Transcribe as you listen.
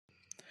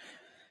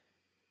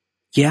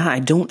Yeah, I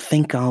don't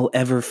think I'll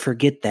ever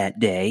forget that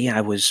day. I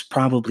was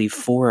probably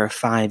 4 or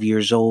 5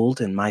 years old,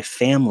 and my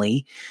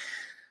family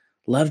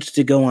loved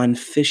to go on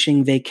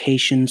fishing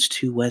vacations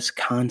to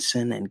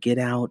Wisconsin and get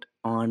out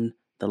on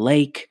the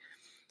lake.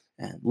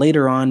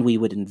 Later on, we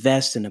would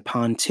invest in a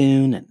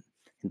pontoon and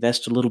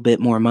invest a little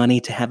bit more money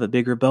to have a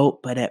bigger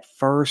boat. But at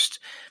first,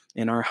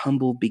 in our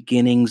humble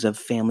beginnings of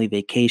family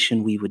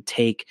vacation, we would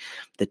take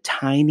the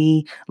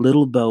tiny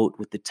little boat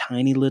with the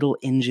tiny little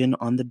engine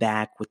on the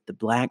back with the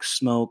black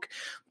smoke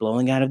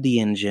blowing out of the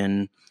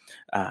engine.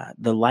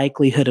 The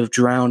likelihood of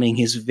drowning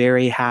is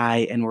very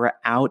high, and we're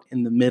out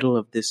in the middle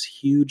of this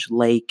huge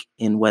lake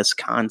in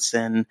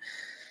Wisconsin.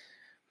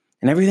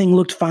 And everything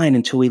looked fine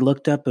until we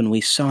looked up and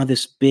we saw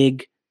this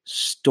big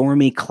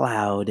stormy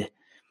cloud.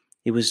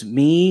 It was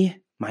me,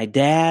 my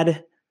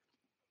dad,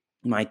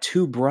 my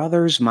two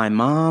brothers, my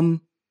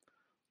mom.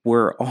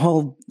 We're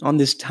all on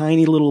this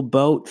tiny little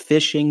boat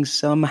fishing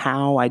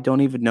somehow. I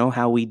don't even know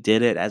how we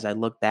did it as I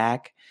look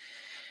back.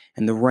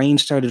 And the rain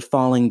started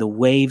falling, the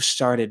waves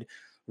started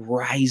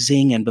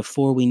rising, and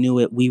before we knew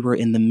it, we were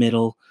in the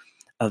middle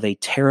of a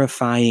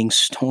terrifying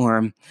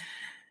storm.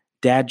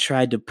 Dad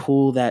tried to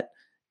pull that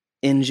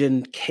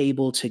engine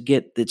cable to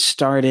get it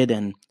started,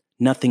 and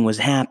nothing was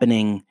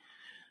happening.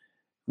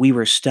 We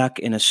were stuck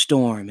in a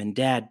storm, and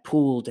Dad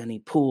pulled and he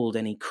pulled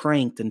and he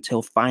cranked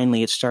until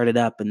finally it started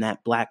up, and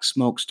that black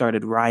smoke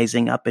started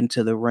rising up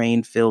into the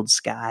rain-filled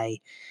sky.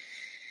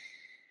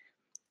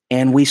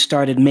 And we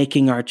started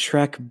making our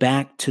trek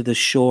back to the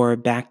shore,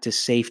 back to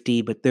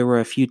safety, but there were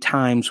a few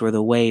times where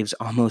the waves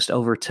almost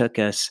overtook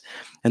us,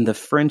 and the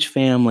French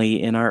family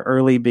in our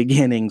early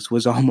beginnings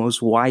was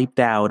almost wiped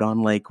out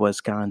on Lake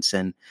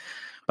Wisconsin.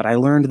 But I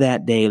learned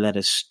that day that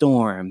a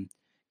storm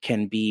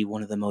can be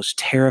one of the most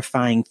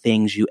terrifying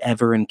things you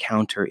ever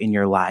encounter in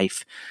your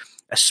life,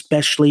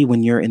 especially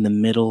when you're in the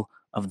middle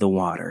of the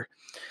water.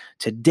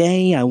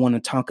 Today, I want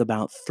to talk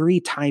about 3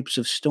 types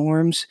of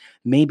storms.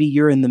 Maybe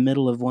you're in the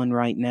middle of one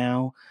right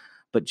now,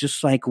 but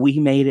just like we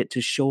made it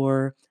to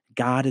shore,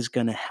 God is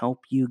going to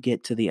help you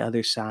get to the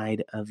other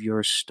side of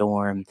your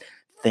storm.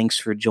 Thanks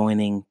for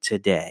joining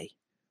today.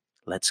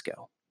 Let's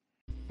go.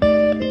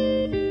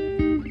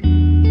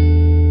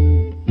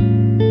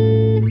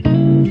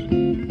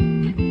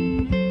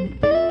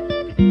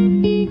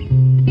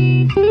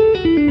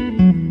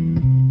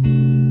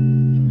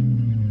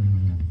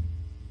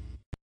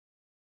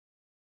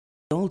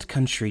 The old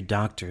country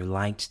doctor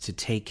liked to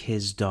take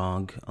his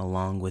dog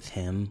along with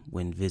him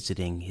when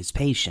visiting his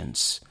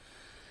patients.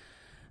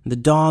 The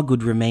dog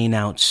would remain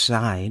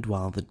outside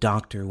while the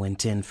doctor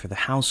went in for the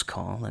house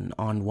call, and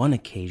on one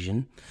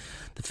occasion,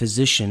 the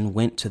physician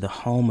went to the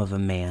home of a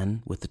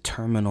man with a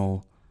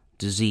terminal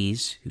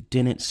disease who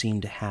didn't seem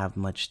to have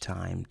much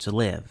time to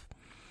live.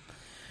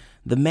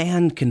 The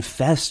man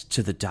confessed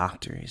to the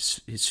doctor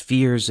his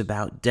fears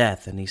about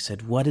death, and he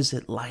said, "What is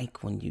it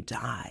like when you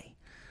die?"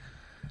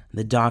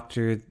 The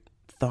doctor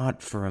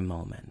thought for a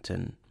moment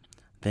and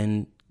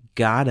then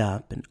got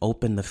up and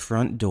opened the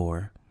front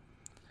door.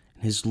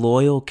 His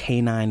loyal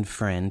canine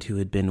friend, who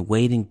had been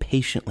waiting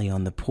patiently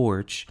on the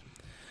porch,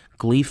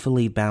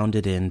 gleefully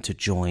bounded in to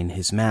join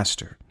his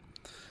master.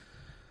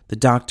 The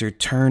doctor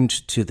turned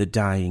to the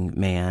dying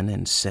man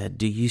and said,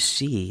 "Do you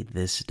see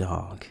this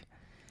dog?"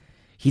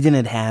 He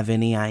didn't have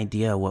any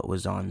idea what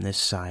was on this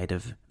side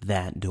of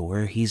that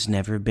door. He's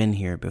never been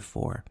here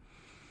before.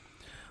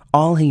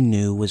 All he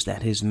knew was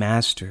that his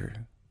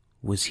master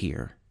was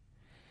here,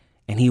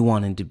 and he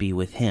wanted to be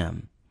with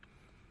him.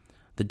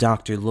 The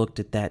doctor looked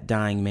at that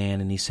dying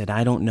man and he said,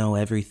 "I don't know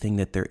everything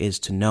that there is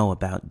to know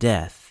about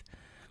death,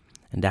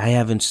 and I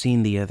haven't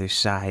seen the other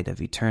side of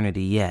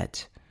eternity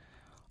yet.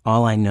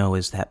 All I know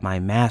is that my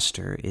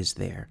master is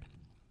there,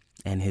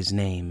 and his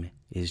name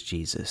is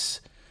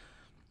Jesus."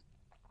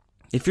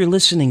 If you're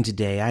listening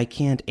today, I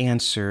can't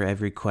answer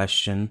every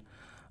question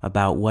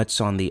about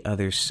what's on the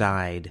other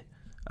side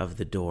of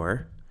the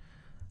door.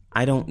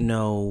 I don't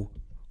know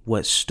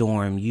what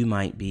storm you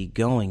might be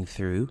going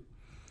through,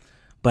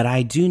 but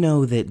I do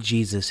know that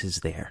Jesus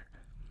is there,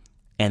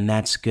 and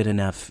that's good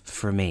enough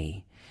for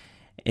me.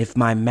 If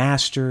my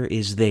master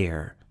is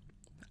there,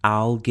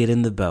 I'll get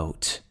in the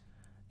boat,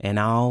 and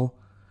I'll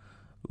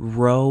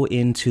row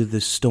into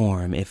the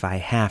storm if I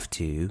have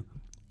to,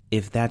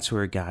 if that's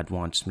where God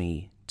wants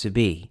me to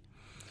be.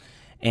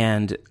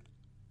 And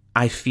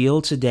I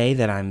feel today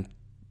that I'm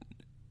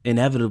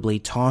inevitably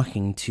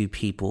talking to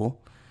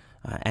people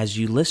as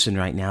you listen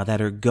right now that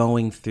are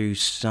going through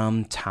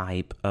some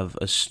type of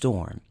a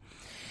storm.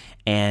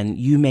 And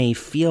you may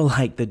feel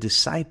like the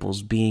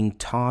disciples being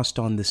tossed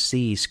on the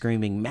sea,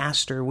 screaming,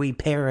 "Master, we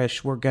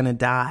perish, we're going to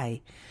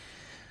die."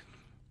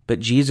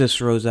 But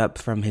Jesus rose up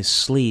from his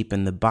sleep,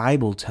 and the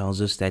Bible tells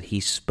us that he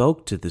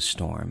spoke to the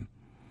storm.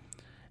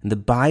 And the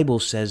Bible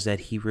says that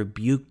he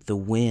rebuked the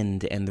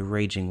wind and the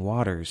raging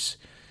waters.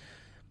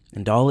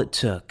 And all it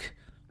took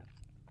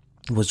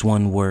was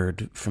one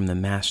word from the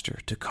Master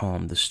to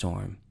calm the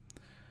storm.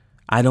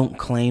 I don't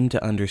claim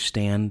to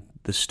understand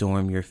the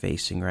storm you're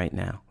facing right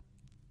now.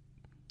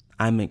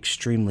 I'm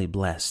extremely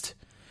blessed.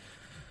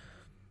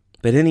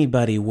 But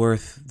anybody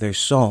worth their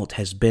salt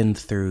has been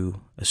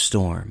through a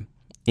storm.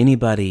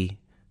 Anybody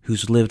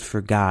who's lived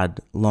for God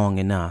long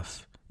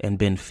enough and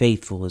been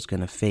faithful is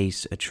going to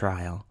face a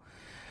trial.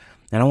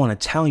 And I want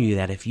to tell you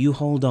that if you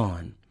hold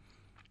on,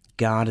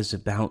 God is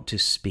about to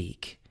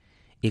speak.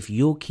 If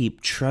you'll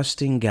keep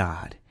trusting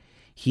God,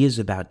 He is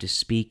about to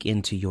speak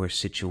into your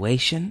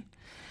situation.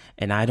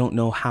 And I don't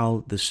know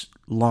how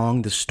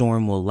long the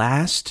storm will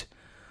last,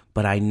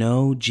 but I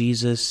know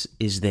Jesus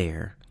is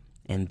there,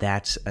 and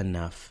that's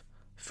enough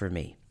for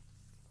me.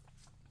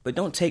 But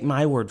don't take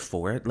my word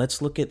for it.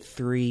 Let's look at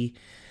 3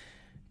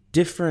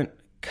 different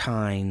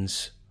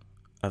kinds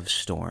of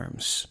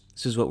storms.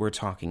 This is what we're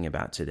talking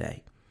about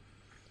today.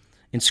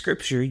 In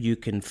Scripture, you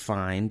can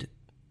find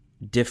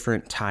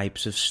different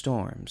types of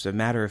storms. As a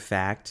matter of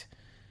fact,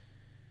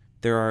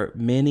 there are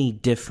many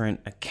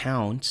different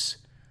accounts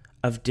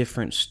of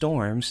different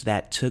storms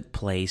that took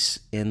place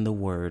in the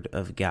Word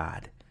of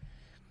God.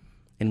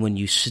 And when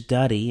you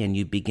study and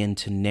you begin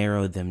to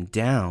narrow them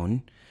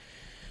down,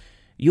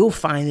 you'll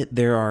find that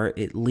there are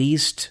at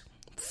least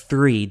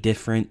 3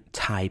 different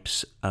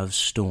types of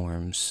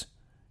storms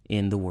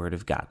in the Word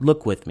of God.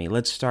 Look with me.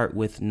 Let's start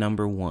with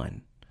number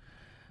 1.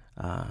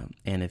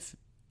 And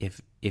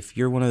if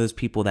you're one of those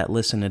people that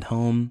listen at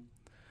home,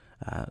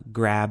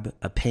 grab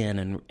a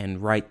pen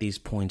and write these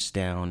points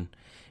down.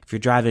 If you're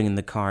driving in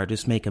the car,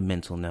 just make a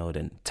mental note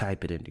and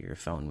type it into your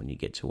phone when you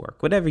get to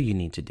work. Whatever you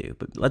need to do.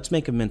 But let's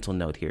make a mental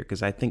note here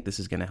because I think this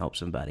is going to help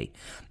somebody.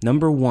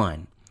 Number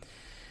 1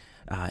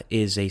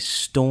 is a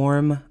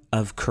storm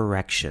of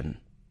correction.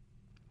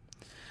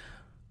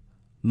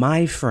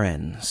 My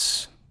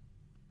friends,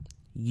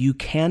 you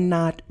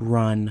cannot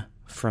run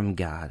from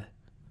God.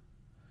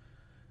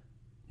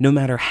 No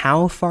matter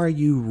how far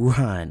you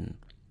run,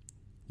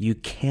 you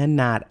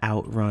cannot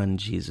outrun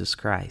Jesus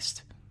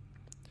Christ.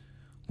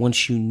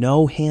 Once you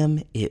know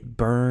Him, it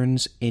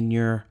burns in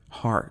your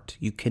heart.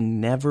 You can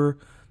never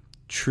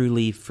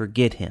truly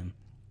forget Him.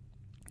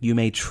 You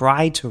may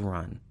try to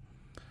run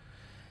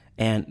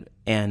and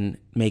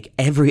make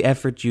every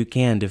effort you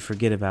can to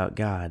forget about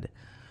God,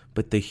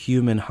 but the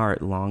human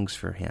heart longs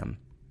for Him.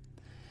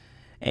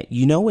 And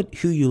you know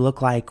who you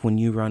look like when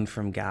you run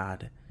from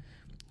God?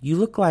 You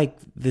look like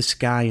this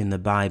guy in the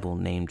Bible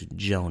named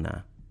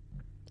Jonah.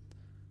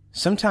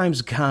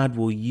 Sometimes God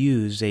will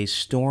use a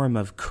storm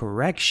of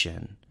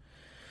correction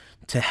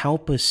to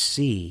help us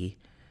see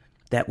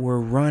that we're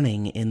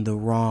running in the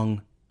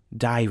wrong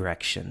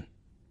direction.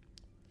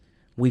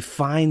 We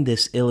find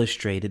this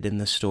illustrated in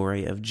the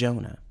story of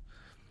Jonah,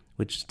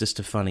 which is just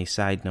a funny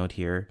side note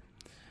here.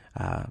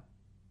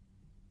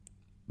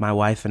 My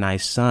wife and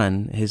I's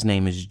son, his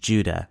name is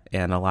Judah,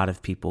 and a lot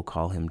of people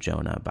call him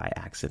Jonah by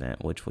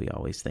accident, which we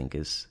always think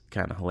is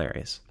kind of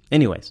hilarious.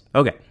 Anyways,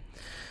 okay,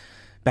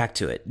 back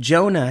to it.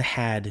 Jonah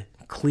had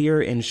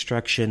clear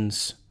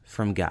instructions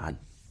from God.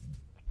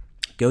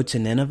 Go to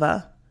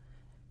Nineveh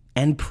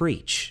and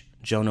preach.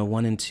 Jonah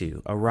 1 and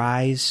 2.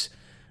 Arise,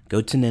 go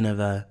to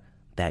Nineveh,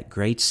 that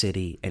great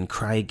city, and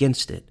cry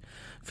against it,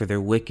 for their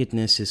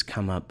wickedness has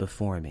come up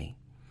before me.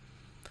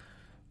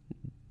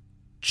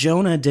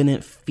 Jonah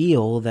didn't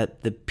feel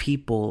that the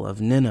people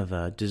of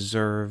Nineveh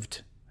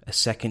deserved a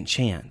second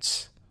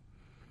chance.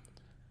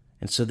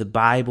 And so the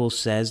Bible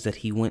says that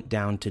he went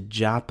down to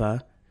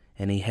Joppa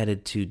and he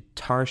headed to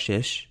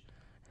Tarshish.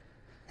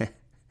 And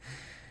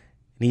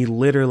he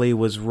literally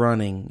was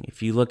running.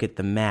 If you look at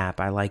the map,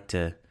 I like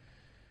to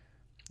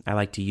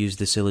use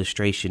this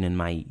illustration in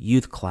my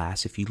youth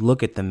class. If you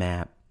look at the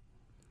map,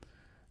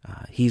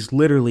 he's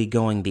literally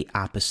going the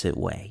opposite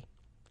way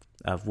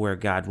of where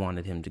God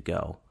wanted him to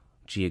go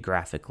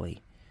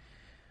geographically.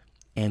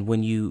 And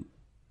when you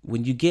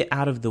get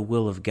out of the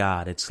will of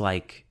God, it's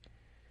like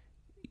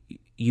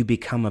you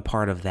become a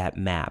part of that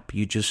map.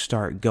 You just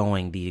start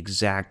going the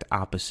exact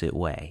opposite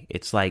way.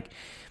 It's like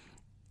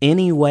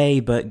any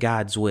way but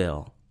God's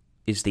will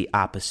is the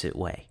opposite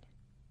way.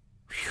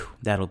 Whew,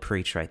 that'll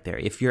preach right there.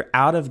 If you're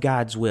out of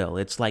God's will,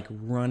 it's like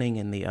running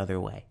in the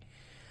other way,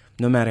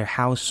 no matter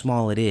how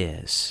small it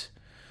is.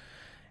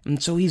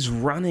 And so he's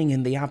running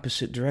in the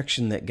opposite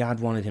direction that God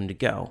wanted him to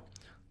go.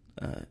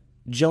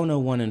 Jonah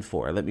 1 and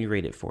 4, let me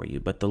read it for you.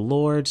 But the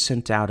Lord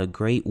sent out a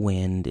great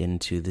wind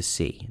into the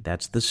sea.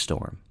 That's the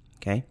storm,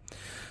 okay?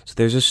 So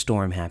there's a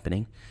storm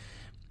happening,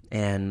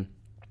 and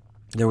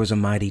there was a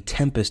mighty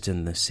tempest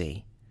in the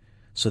sea,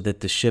 so that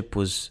the ship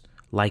was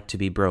like to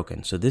be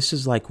broken. So this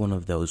is like one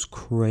of those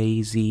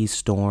crazy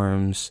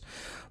storms,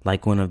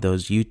 like one of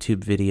those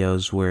YouTube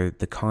videos where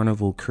the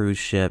Carnival cruise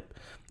ship,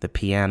 the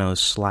piano's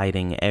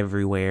sliding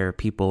everywhere,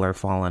 people are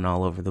falling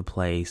all over the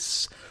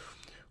place.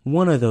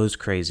 One of those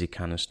crazy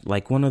kind of,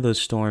 like one of those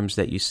storms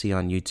that you see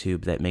on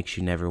YouTube that makes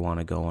you never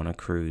want to go on a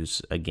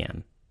cruise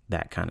again,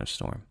 that kind of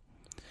storm.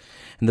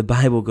 And the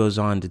Bible goes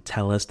on to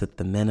tell us that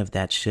the men of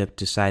that ship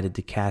decided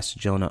to cast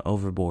Jonah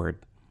overboard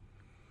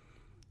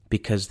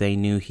because they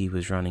knew he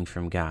was running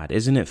from God.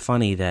 Isn't it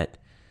funny that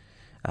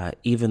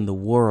even the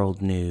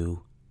world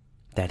knew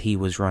that he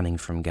was running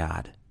from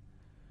God?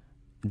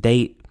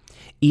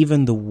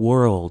 Even the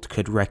world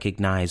could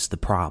recognize the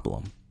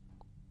problem.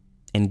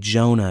 and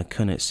Jonah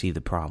couldn't see the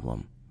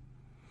problem.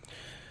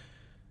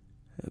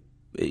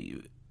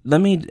 Let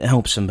me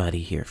help somebody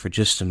here for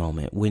just a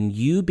moment. When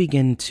you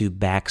begin to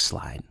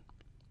backslide,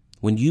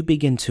 when you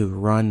begin to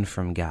run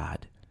from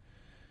God,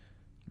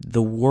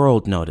 the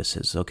world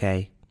notices,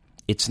 okay?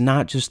 It's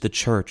not just the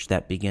church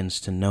that begins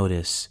to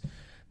notice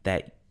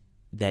that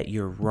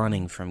you're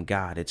running from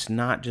God. It's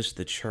not just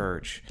the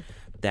church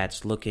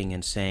that's looking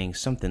and saying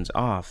something's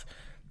off.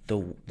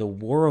 The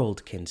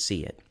world can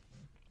see it,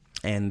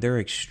 and they're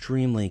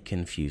extremely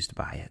confused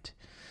by it.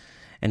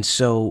 And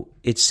so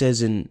it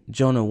says in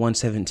Jonah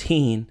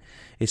 1:17,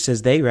 it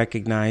says they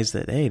recognize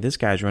that, hey, this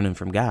guy's running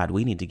from God.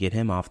 We need to get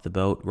him off the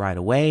boat right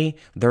away.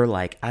 They're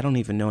like, I don't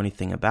even know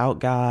anything about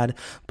God,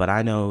 but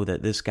I know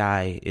that this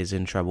guy is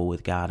in trouble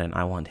with God, and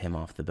I want him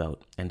off the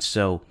boat. And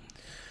so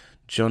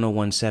Jonah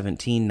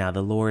 1:17, now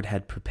the Lord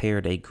had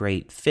prepared a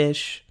great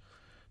fish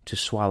to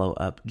swallow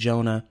up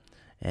Jonah,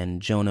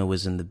 and Jonah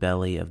was in the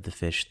belly of the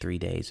fish 3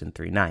 days and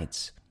 3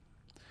 nights.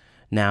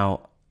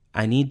 Now,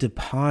 I need to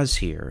pause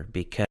here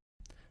because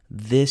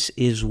this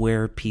is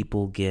where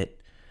people get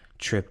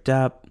tripped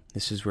up.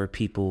 This is where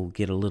people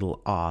get a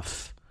little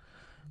off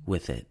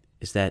with it.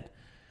 Is that,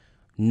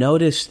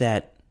 notice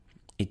that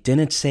it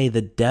didn't say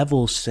the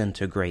devil sent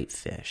a great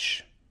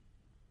fish.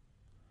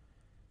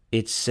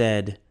 It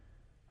said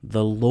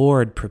the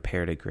Lord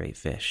prepared a great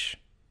fish.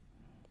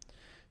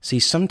 See,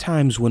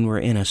 sometimes when we're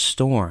in a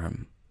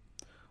storm,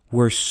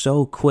 we're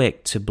so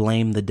quick to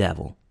blame the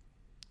devil,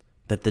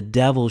 that the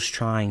devil's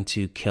trying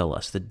to kill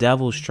us, the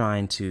devil's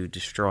trying to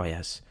destroy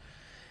us.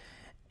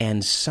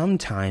 And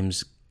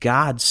sometimes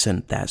God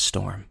sent that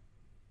storm.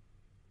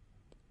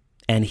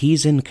 And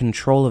he's in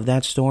control of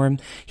that storm.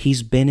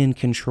 He's been in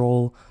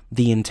control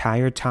the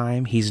entire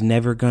time. He's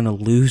never going to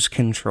lose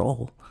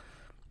control.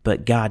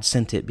 But God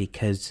sent it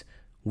because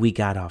we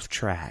got off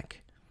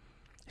track.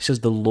 It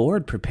says the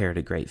Lord prepared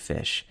a great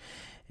fish.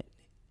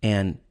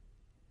 And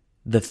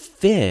the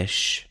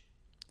fish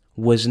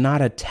was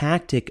not a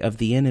tactic of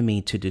the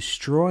enemy to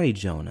destroy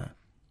Jonah.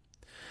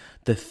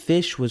 The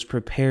fish was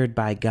prepared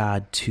by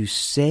God to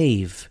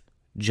save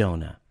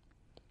Jonah.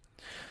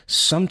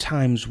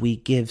 Sometimes we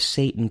give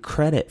Satan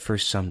credit for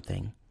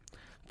something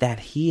that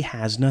he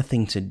has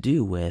nothing to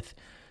do with.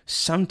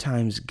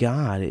 Sometimes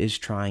God is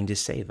trying to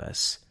save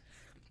us.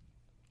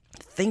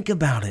 Think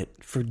about it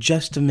for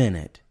just a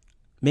minute.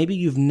 Maybe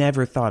you've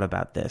never thought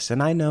about this,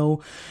 and I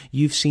know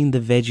you've seen the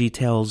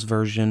VeggieTales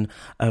version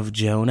of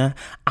Jonah.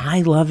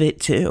 I love it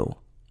too.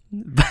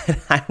 But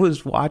I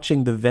was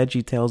watching the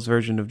VeggieTales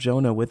version of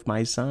Jonah with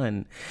my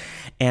son,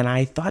 and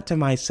I thought to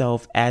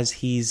myself as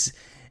he's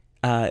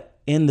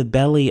in the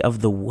belly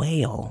of the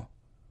whale,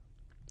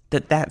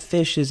 that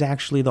fish is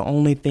actually the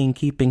only thing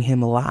keeping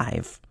him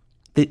alive.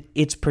 That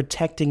it's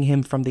protecting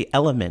him from the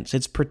elements.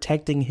 It's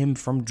protecting him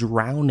from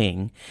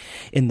drowning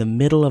in the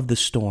middle of the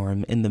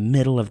storm, in the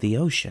middle of the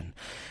ocean.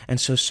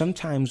 And so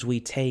sometimes we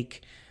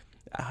take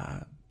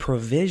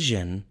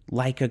provision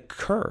like a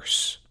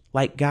curse,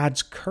 like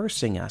God's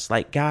cursing us,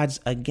 like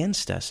God's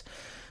against us.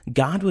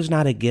 God was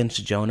not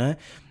against Jonah.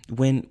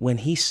 When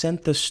he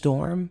sent the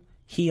storm,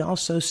 he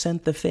also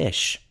sent the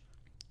fish.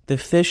 The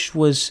fish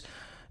was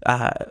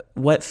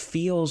what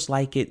feels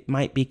like it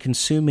might be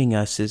consuming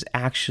us is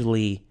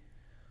actually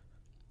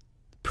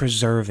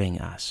preserving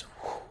us.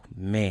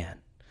 Man.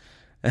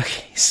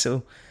 Okay,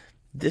 so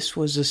this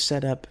was a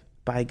setup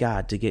by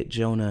God to get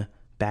Jonah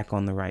back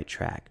on the right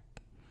track.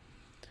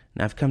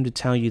 Now, I've come to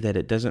tell you that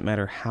it doesn't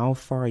matter how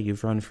far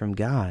you've run from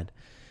God,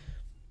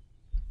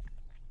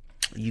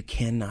 you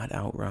cannot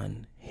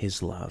outrun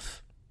his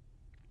love.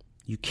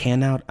 You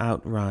cannot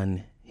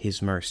outrun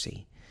his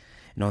mercy.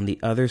 And on the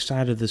other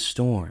side of the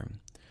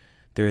storm,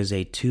 there is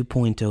a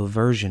 2.0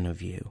 version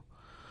of you.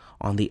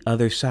 On the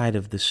other side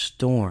of the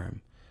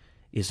storm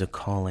is a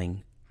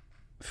calling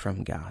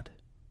from God.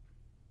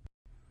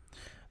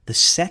 The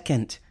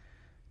second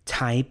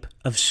type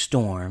of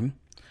storm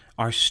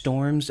are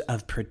storms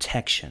of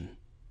protection.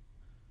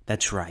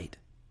 That's right.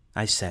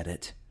 I said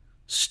it.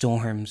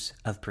 Storms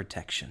of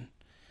protection.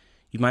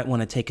 You might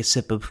want to take a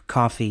sip of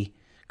coffee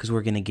because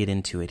we're going to get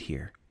into it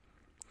here.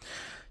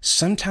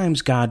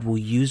 Sometimes God will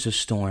use a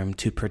storm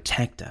to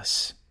protect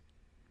us.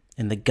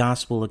 In the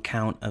gospel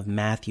account of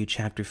Matthew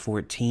chapter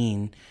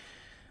 14,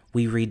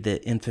 we read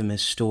the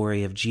infamous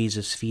story of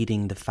Jesus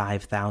feeding the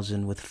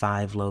 5,000 with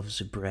 5 loaves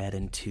of bread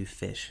and 2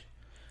 fish.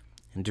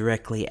 And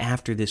directly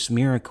after this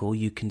miracle,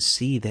 you can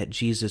see that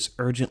Jesus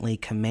urgently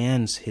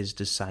commands his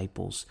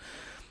disciples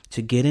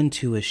to get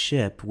into a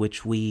ship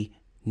which we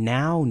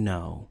now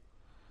know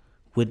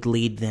would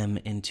lead them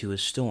into a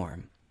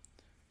storm.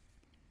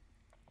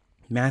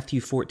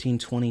 Matthew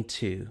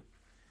 14:22,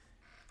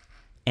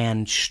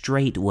 and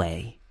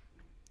straightway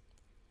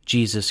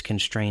Jesus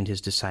constrained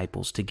his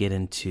disciples to get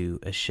into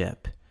a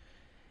ship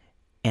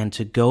and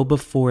to go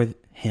before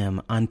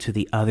him unto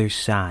the other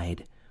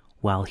side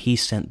while he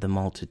sent the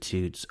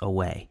multitudes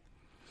away.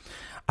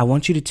 I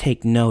want you to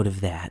take note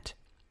of that.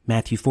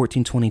 Matthew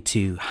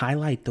 14:22,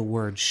 highlight the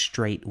word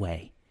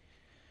straightway.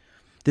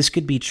 This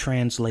could be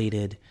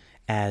translated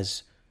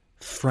as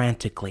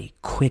frantically,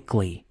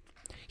 quickly.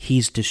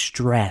 He's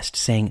distressed,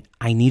 saying,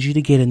 I need you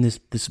to get in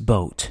this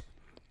boat.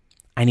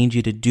 I need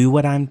you to do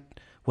what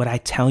I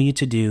tell you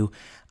to do.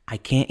 I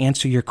can't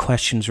answer your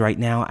questions right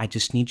now. I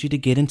just need you to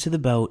get into the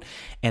boat,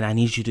 and I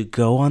need you to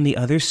go on the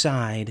other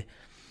side,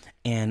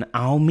 and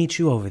I'll meet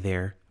you over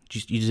there.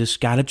 You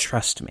just got to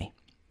trust me.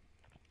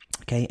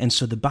 Okay, and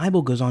so the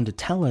Bible goes on to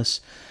tell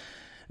us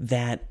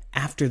that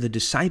after the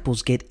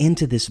disciples get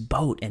into this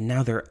boat, and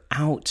now they're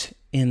out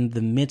in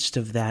the midst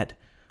of that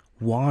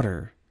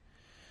water,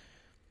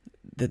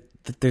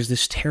 that there's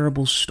this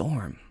terrible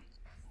storm.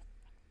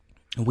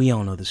 We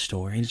all know the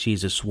story.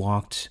 Jesus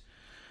walked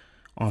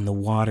on the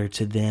water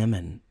to them,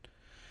 and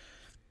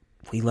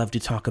we love to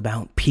talk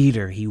about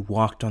Peter. He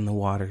walked on the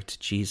water to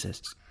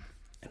Jesus.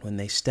 And when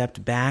they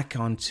stepped back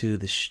onto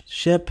the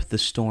ship, the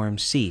storm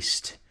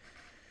ceased.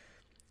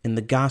 In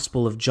the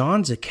Gospel of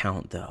John's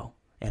account, though,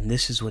 and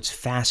this is what's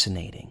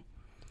fascinating,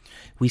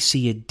 we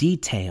see a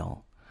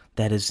detail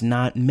that is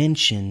not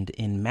mentioned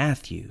in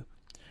Matthew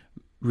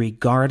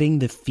regarding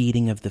the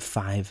feeding of the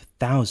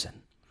 5,000.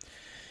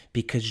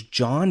 Because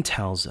John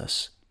tells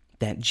us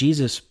that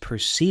Jesus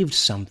perceived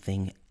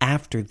something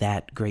after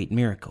that great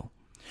miracle.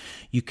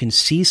 You can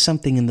see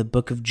something in the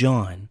book of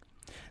John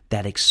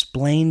that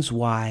explains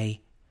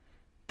why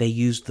they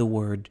used the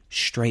word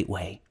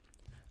straightway.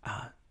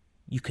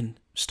 You can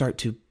start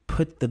to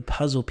put the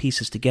puzzle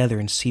pieces together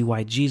and see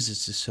why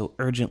Jesus is so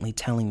urgently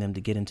telling them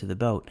to get into the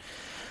boat.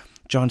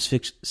 John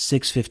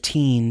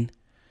 6:15,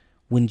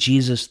 when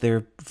Jesus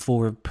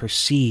therefore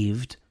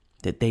perceived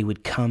that they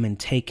would come and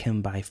take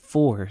him by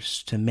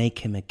force to make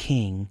him a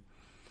king,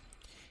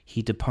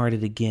 he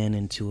departed again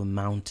into a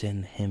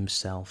mountain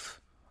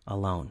himself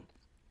alone.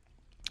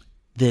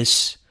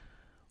 This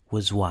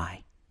was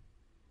why.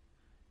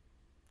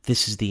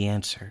 This is the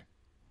answer.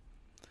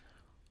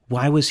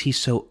 Why was he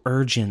so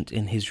urgent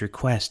in his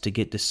request to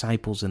get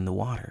disciples in the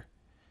water?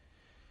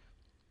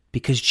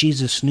 Because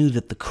Jesus knew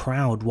that the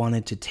crowd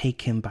wanted to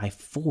take him by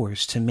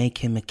force to make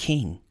him a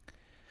king.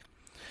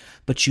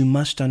 But you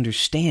must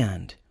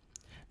understand,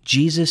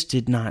 Jesus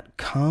did not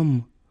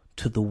come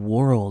to the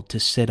world to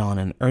sit on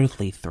an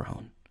earthly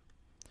throne.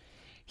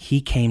 He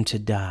came to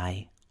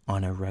die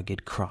on a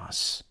rugged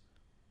cross.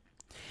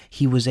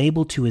 He was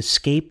able to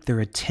escape their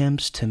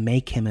attempts to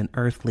make him an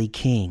earthly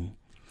king.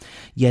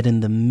 Yet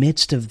in the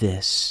midst of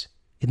this,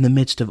 in the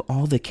midst of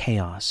all the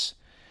chaos,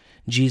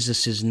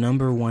 Jesus'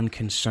 number one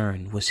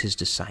concern was his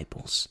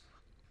disciples.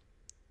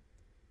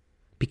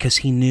 Because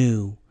he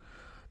knew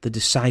the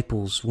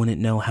disciples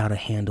wouldn't know how to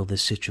handle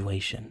this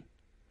situation.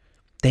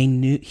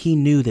 He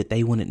knew that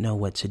they wouldn't know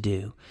what to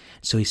do.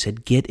 So he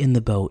said, get in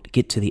the boat,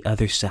 get to the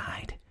other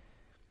side.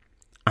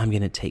 I'm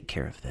going to take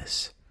care of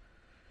this.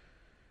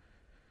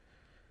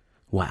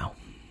 Wow.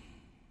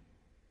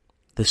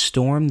 The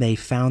storm they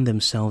found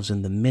themselves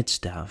in the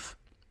midst of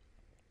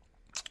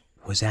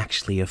was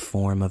actually a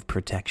form of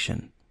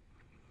protection.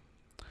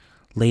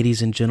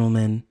 Ladies and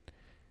gentlemen,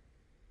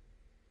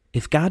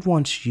 if God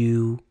wants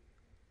you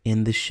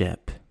in the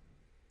ship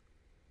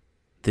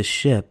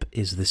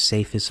is the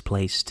safest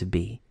place to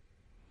be.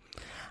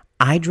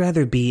 I'd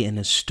rather be in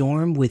a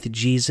storm with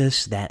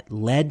Jesus that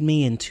led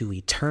me into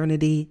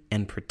eternity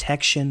and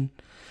protection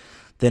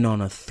than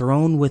on a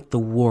throne with the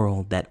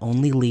world that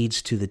only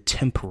leads to the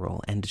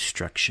temporal and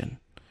destruction.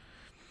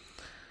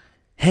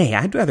 Hey,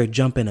 I'd rather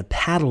jump in a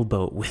paddle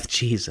boat with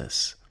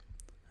Jesus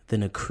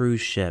than a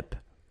cruise ship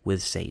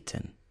with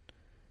Satan.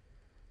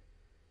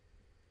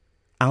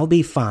 I'll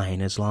be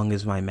fine as long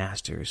as my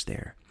master is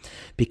there,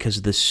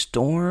 because the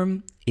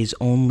storm is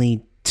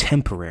only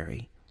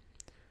temporary,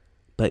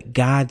 but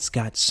God's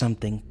got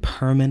something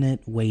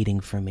permanent waiting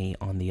for me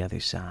on the other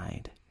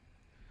side.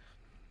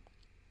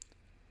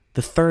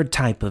 The third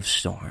type of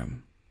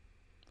storm,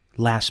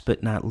 last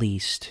but not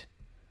least,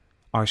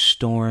 are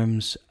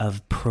storms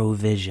of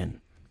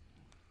provision.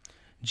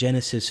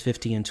 Genesis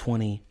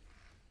 50:20,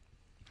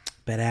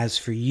 but as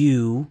for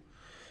you,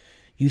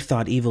 you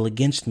thought evil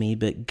against me,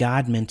 but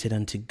God meant it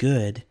unto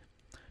good,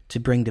 to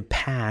bring to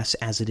pass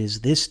as it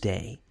is this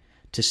day,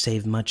 to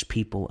save much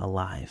people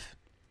alive.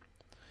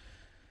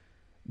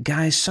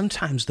 Guys,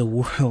 sometimes the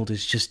world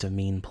is just a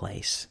mean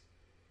place.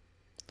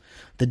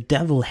 The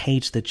devil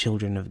hates the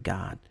children of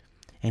God,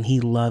 and he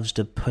loves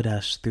to put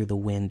us through the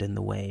wind and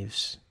the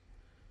waves.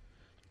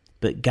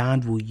 But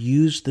God will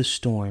use the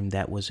storm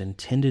that was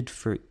intended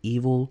for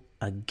evil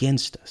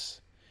against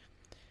us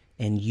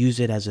and use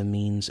it as a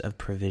means of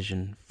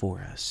provision for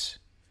us.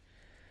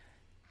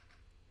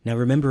 Now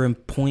remember in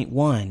point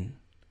 1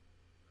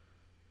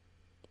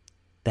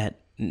 that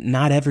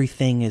not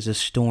everything is a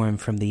storm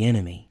from the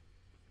enemy,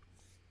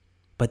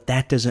 but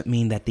that doesn't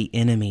mean that the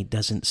enemy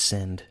doesn't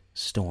send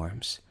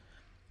storms.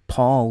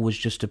 Paul was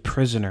just a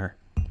prisoner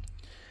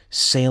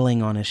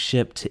sailing on a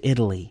ship to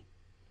Italy.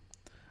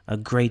 A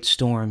great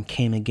storm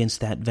came against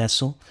that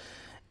vessel,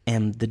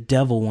 and the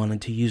devil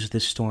wanted to use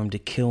this storm to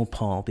kill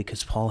Paul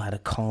because Paul had a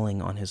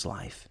calling on his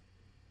life.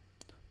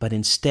 But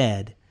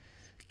instead,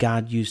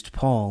 God used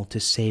Paul to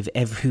save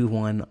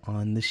everyone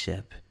on the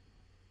ship.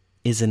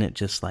 Isn't it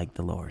just like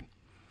the Lord?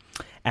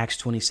 Acts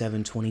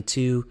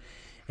 27:22.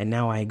 And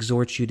now I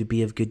exhort you to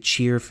be of good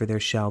cheer, for there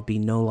shall be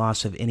no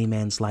loss of any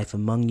man's life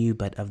among you,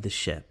 but of the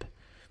ship.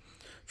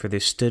 For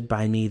there stood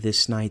by me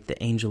this night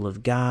the angel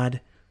of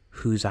God,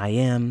 whose I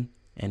am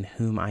and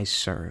whom I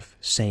serve,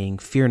 saying,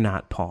 Fear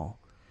not, Paul.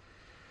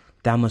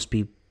 Thou must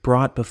be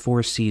brought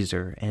before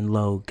Caesar, and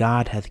lo,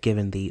 God hath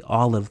given thee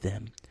all of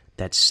them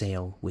that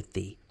sail with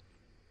thee.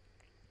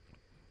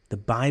 The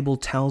Bible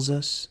tells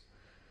us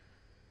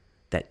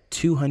that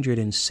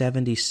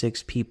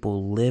 276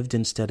 people lived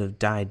instead of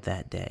died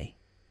that day,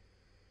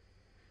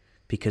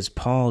 because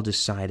Paul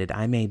decided,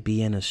 I may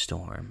be in a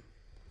storm,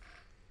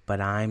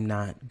 but I'm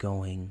not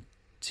going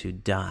to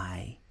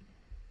die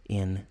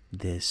in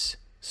this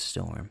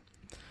storm.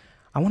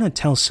 I want to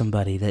tell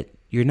somebody that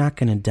you're not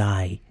going to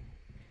die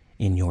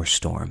in your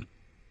storm.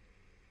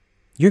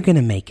 You're going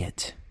to make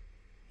it.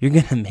 You're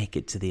going to make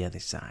it to the other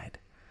side.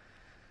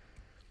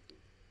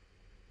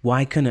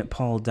 Why couldn't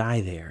Paul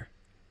die there?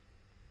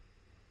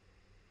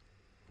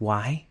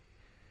 Why?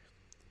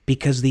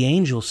 Because the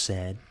angel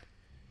said,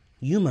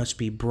 you must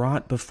be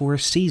brought before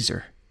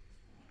Caesar.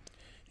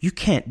 You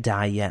can't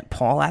die yet,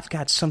 Paul. I've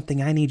got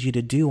something I need you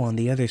to do on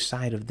the other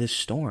side of this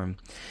storm.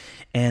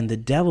 And the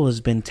devil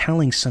has been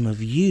telling some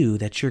of you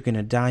that you're going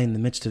to die in the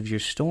midst of your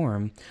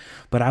storm,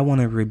 but I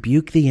want to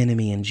rebuke the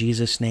enemy in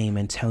Jesus' name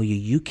and tell you,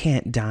 you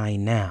can't die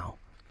now,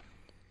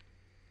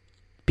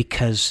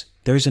 because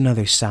there's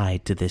another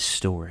side to this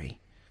story.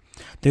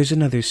 There's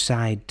another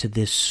side to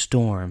this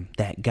storm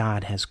that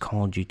God has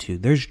called you to.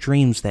 There's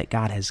dreams that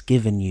God has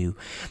given you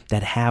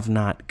that have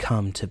not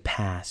come to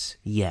pass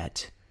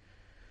yet.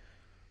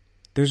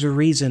 There's a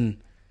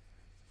reason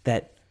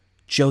that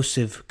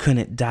Joseph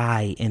couldn't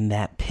die in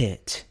that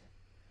pit,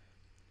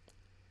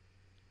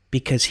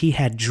 because he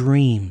had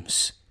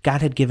dreams.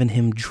 God had given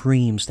him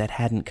dreams that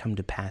hadn't come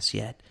to pass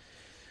yet.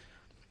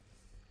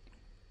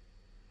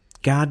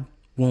 God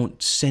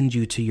won't send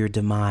you to your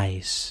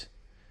demise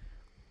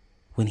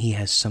when he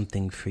has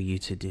something for you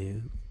to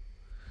do.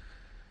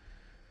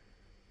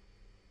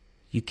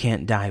 You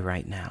can't die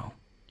right now.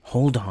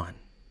 Hold on.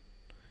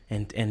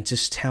 And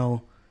just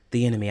tell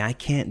the enemy, I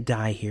can't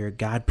die here.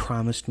 God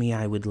promised me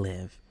I would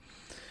live,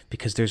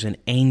 because there's an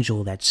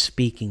angel that's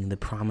speaking the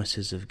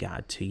promises of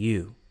God to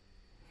you.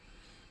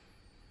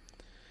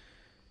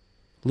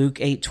 Luke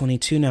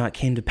 8:22, now it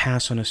came to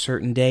pass on a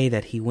certain day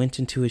that he went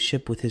into a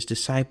ship with his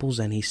disciples,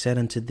 and he said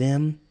unto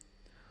them,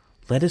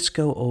 let us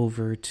go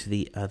over to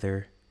the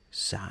other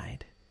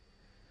side.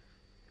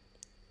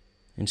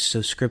 And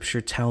so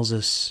Scripture tells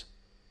us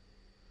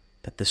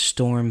that the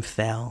storm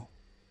fell.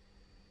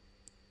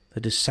 The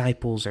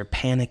disciples are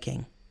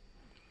panicking,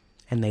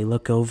 and they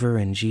look over,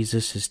 and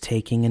Jesus is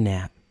taking a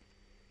nap.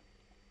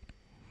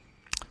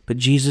 But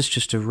Jesus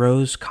just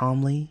arose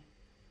calmly,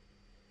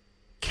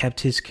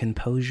 kept his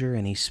composure,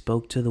 and he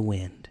spoke to the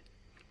wind,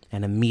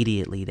 and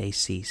immediately they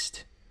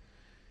ceased.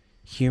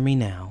 Hear me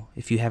now.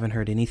 If you haven't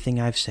heard anything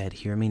I've said,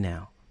 hear me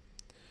now.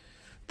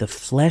 The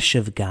flesh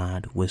of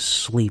God was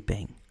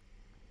sleeping,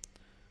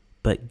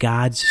 but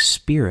God's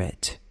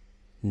Spirit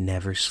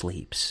never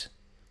sleeps.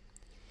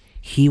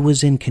 He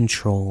was in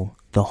control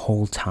the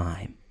whole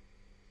time.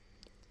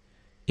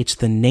 It's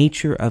the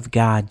nature of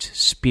God's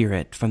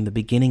Spirit from the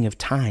beginning of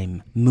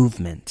time,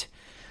 movement.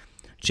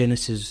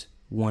 Genesis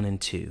 1 and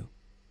 2.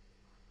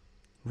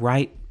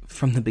 Right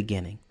from the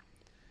beginning.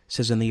 It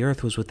says, and the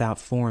earth was without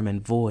form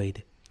and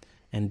void,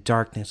 and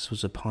darkness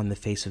was upon the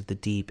face of the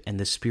deep, and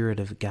the Spirit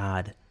of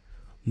God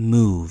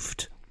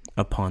moved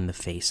upon the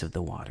face of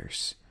the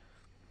waters.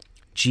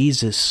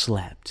 Jesus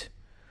slept,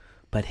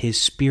 but his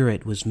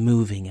Spirit was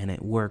moving and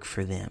at work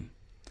for them.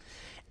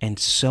 And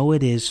so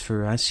it is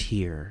for us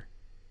here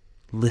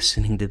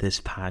listening to this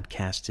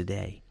podcast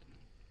today.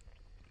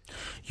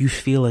 You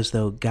feel as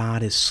though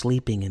God is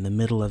sleeping in the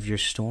middle of your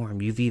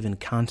storm. You've even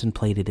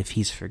contemplated if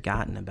he's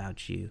forgotten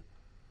about you.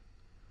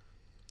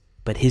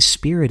 But his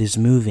Spirit is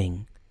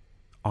moving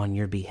on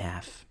your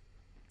behalf.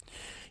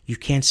 You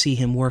can't see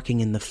him working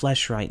in the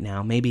flesh right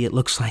now. Maybe it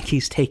looks like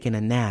he's taking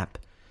a nap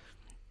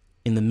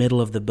in the middle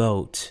of the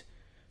boat,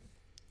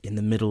 in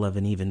the middle of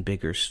an even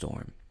bigger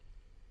storm.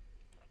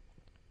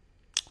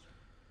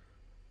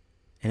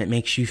 And it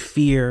makes you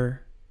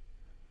fear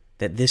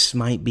that this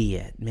might be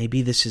it.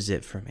 Maybe this is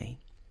it for me.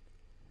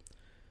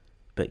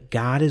 But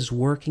God is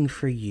working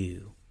for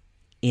you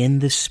in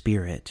the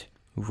Spirit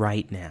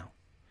right now.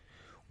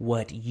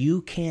 What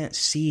you can't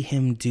see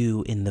him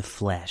do in the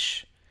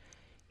flesh,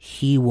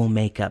 he will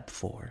make up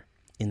for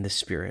in the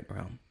spirit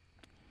realm.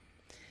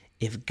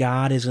 If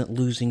God isn't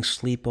losing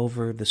sleep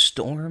over the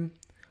storm,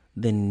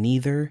 then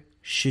neither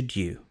should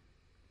you.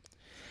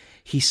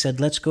 He said,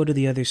 let's go to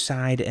the other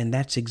side, and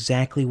that's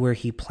exactly where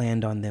he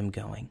planned on them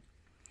going.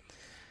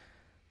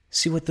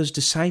 See, what those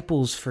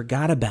disciples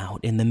forgot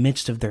about in the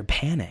midst of their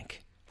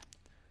panic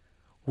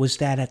was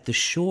that at the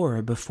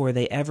shore, before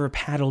they ever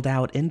paddled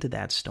out into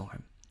that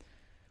storm,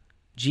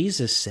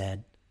 Jesus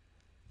said,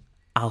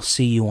 I'll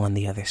see you on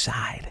the other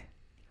side.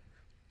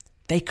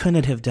 They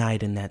couldn't have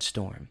died in that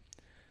storm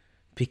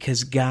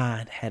because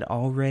God had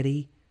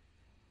already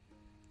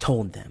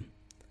told them,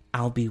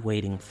 I'll be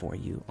waiting for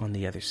you on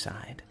the other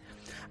side.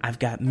 I've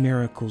got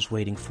miracles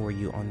waiting for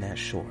you on that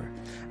shore.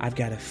 I've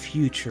got a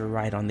future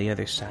right on the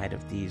other side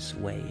of these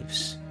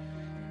waves.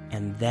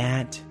 And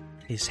that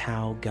is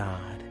how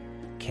God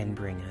can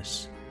bring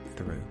us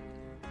through.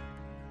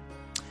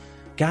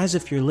 Guys,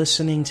 if you're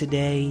listening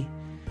today,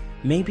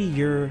 maybe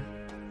you're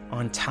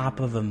on top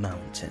of a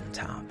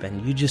mountaintop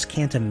and you just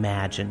can't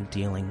imagine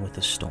dealing with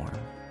a storm.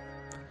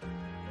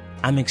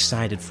 I'm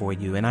excited for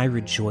you and I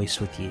rejoice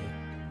with you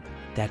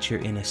that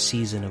you're in a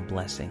season of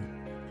blessing.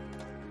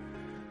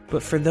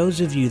 But for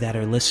those of you that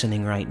are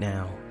listening right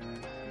now,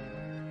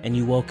 and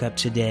you woke up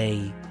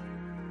today,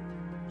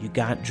 you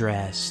got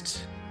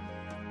dressed,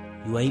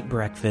 you ate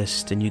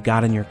breakfast, and you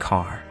got in your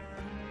car,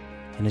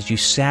 and as you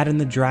sat in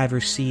the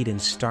driver's seat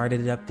and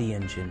started up the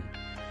engine,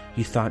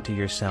 you thought to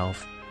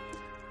yourself,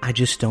 I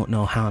just don't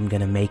know how I'm going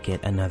to make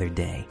it another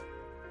day.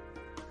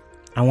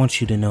 I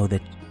want you to know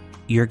that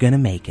you're going to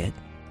make it,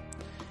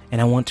 and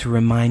I want to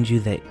remind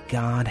you that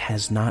God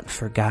has not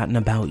forgotten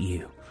about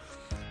you.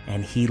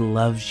 And He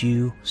loves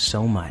you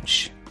so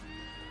much.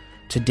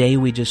 Today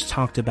we just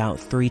talked about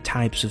 3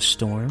 types of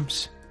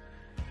storms.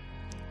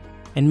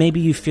 And maybe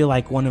you feel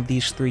like one of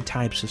these 3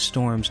 types of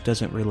storms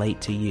doesn't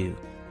relate to you.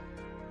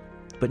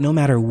 But no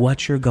matter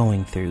what you're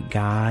going through,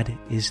 God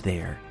is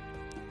there.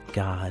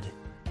 God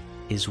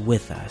is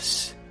with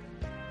us.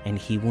 And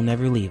He will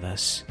never leave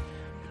us.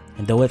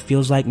 And though it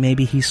feels like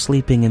maybe He's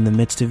sleeping in the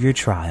midst of your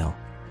trial,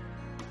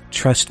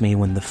 trust me,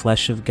 when the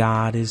flesh of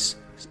God is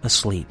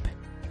asleep,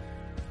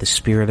 the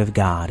Spirit of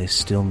God is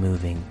still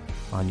moving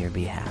on your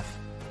behalf.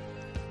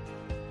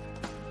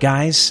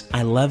 Guys,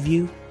 I love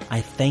you.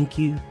 I thank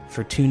you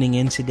for tuning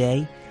in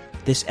today.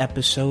 This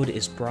episode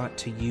is brought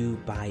to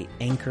you by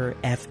Anchor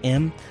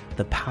FM,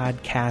 the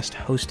podcast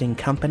hosting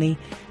company,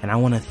 and I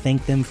want to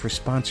thank them for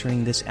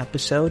sponsoring this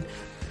episode.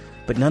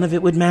 But none of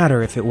it would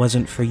matter if it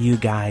wasn't for you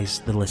guys,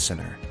 the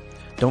listener.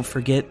 Don't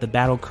forget the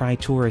Battle Cry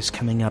Tour is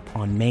coming up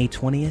on May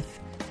 20th,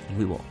 and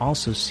we will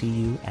also see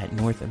you at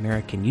North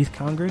American Youth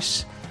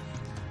Congress.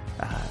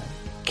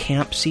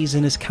 Camp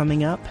season is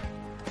coming up,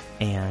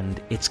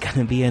 and it's going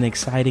to be an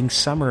exciting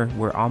summer.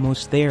 We're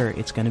almost there.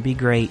 It's going to be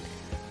great.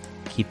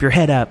 Keep your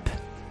head up.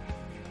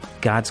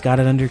 God's got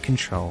it under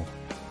control.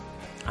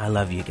 I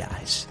love you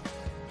guys.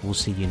 We'll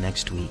see you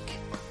next week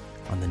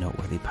on the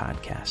Noteworthy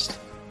Podcast.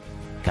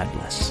 God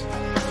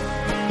bless.